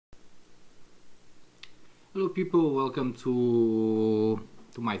Hello people, welcome to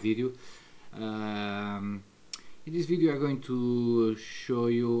my video. In this video I'm going to show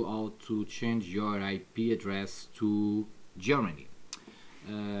you how to change your IP address to Germany.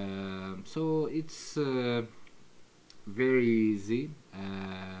 So it's very easy.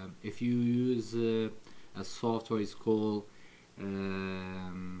 If you use a software is called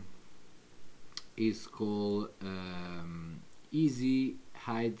Easy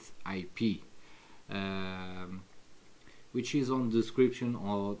Hide IP. Which is on the description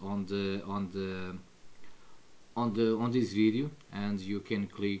or on this video, and you can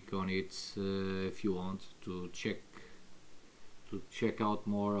click on it if you want to check out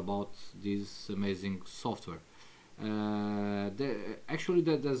more about this amazing software. Actually,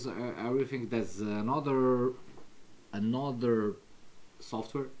 there's I really think there's another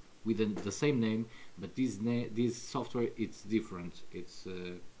software with the same name, but this software it's different.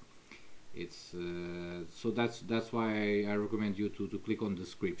 So that's why I recommend you to click on the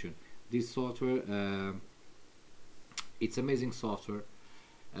description. This software, it's amazing software,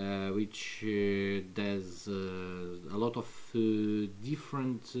 which does a lot of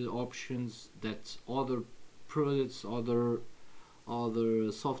different options that other products, other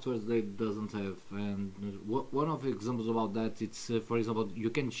softwares that doesn't have. And one of the examples about that, it's for example, you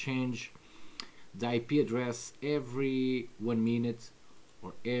can change the IP address every 1 minute,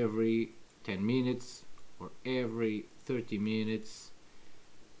 or every 10 minutes, or every 30 minutes,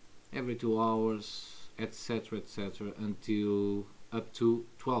 every 2 hours, etc, until up to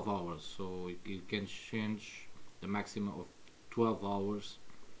 12 hours. So you can change the maximum of 12 hours,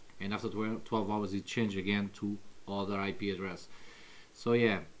 and after 12 hours it change again to other IP address. So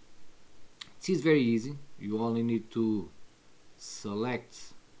yeah, it is very easy. You only need to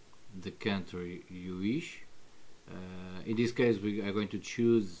select the country you wish. In this case we are going to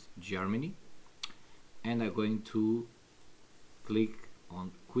choose Germany, and I'm going to click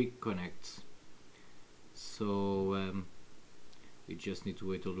on Quick Connect. So we just need to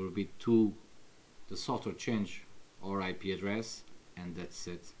wait a little bit to the software change our IP address, and that's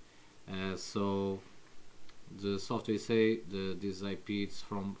it. So the software say this IP is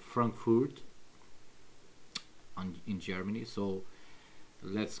from Frankfurt in Germany. So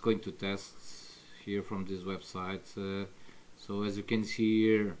let's going to test here from this website. So as you can see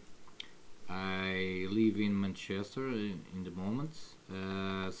here, I live in Manchester in the moment.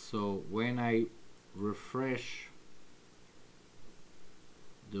 So when I refresh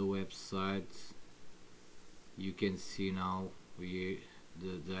the website, you can see now the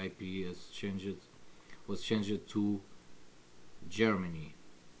IP was changed to Germany,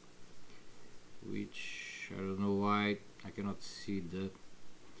 which I don't know why I cannot see the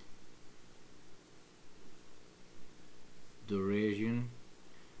region,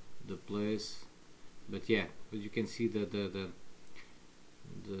 the place, but yeah, but you can see that the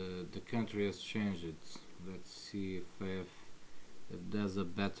country has changed it. Let's see if there's a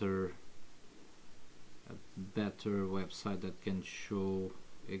better website that can show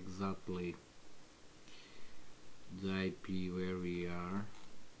exactly the IP where we are.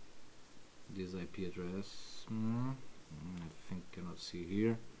 This IP address, I think cannot see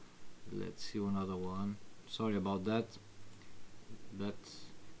here. Let's see another one. Sorry about that. But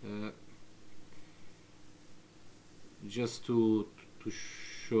just to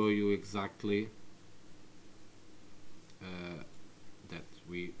show you exactly that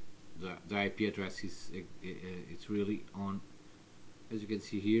the IP address is it's really on, as you can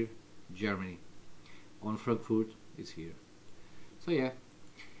see here, Germany. On Frankfurt is here. So yeah,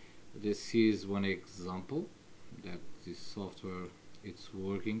 this is one example that this software it's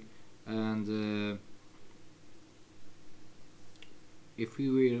working. And if we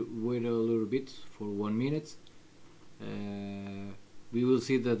will wait a little bit for 1 minute, we will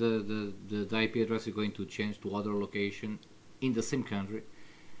see that the IP address is going to change to other location in the same country.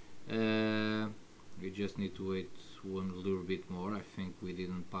 We just need to wait one little bit more. I think we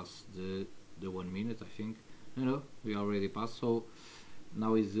didn't pass the 1 minute. I think no, we already passed. So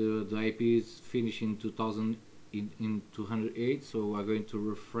now is the IP is finished in 208. So we're going to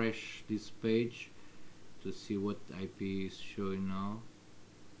refresh this page to see what IP is showing now.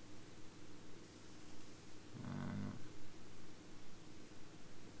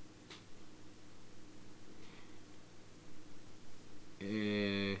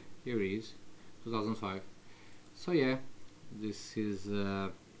 Here it is, 2005. So yeah, this is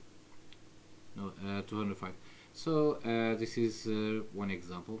 205. So this is one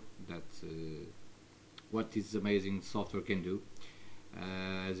example that what this amazing software can do.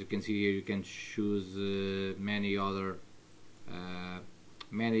 As you can see here, you can choose many other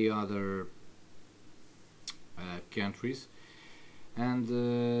countries, and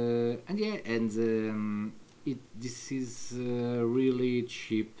yeah, and this is really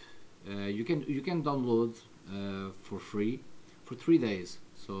cheap. You can download for free for 3 days,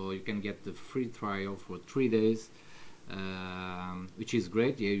 so you can get the free trial for 3 days, which is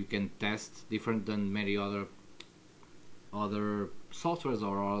great. Yeah, you can test different than many other softwares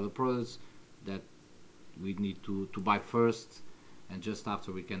or other products that we need to buy first, and just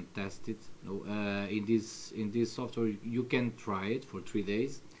after we can test it. No, in this software you can try it for 3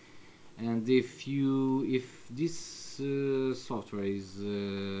 days, and if this software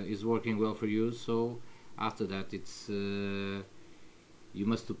is working well for you, so after that it's you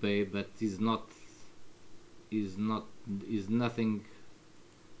must to pay, but is nothing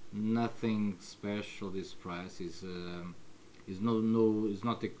special. This price is it's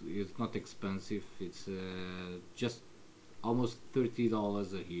not expensive. It's just almost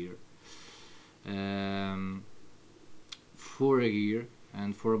 $30 a year, for a year,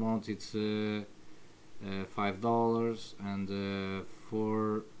 and for a month it's $5, and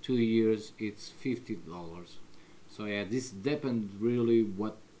for 2 years it's $50. So yeah, this depends really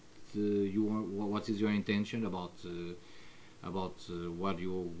what you want, what is your intention about what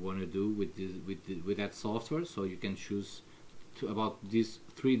you want to do with that software. So you can choose about these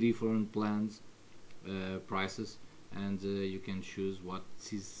 3 different plans, prices, and you can choose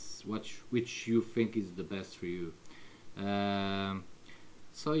which you think is the best for you.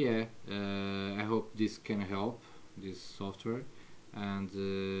 So yeah, I hope this can help, this software, and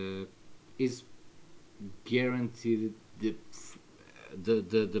is guaranteed the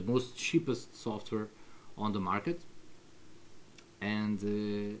most cheapest software on the market.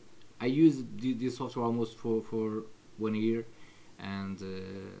 And I used this software almost for 1 year, and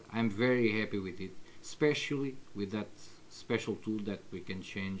I'm very happy with it, especially with that special tool that we can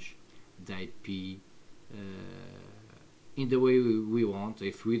change the IP in the way we want.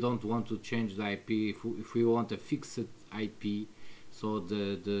 If we don't want to change the IP, if we want a fixed IP, so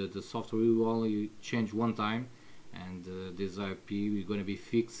the software will only change one time, and this IP is going to be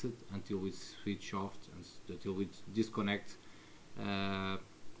fixed until we switch off and until we disconnect, and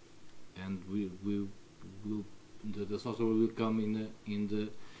the software will come in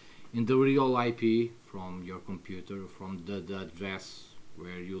the real IP from your computer, from the address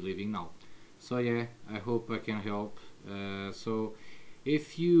where you're living now. So yeah, I hope I can help. So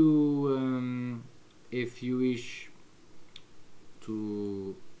if you wish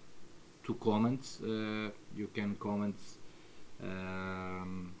to comment, you can comment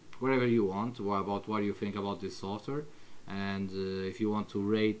whatever you want about what you think about this software, and if you want to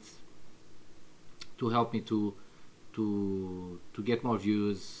rate, to help me to get more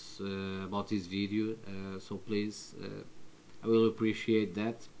views about this video, so please, I will appreciate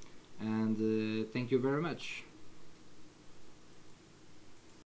that, and thank you very much.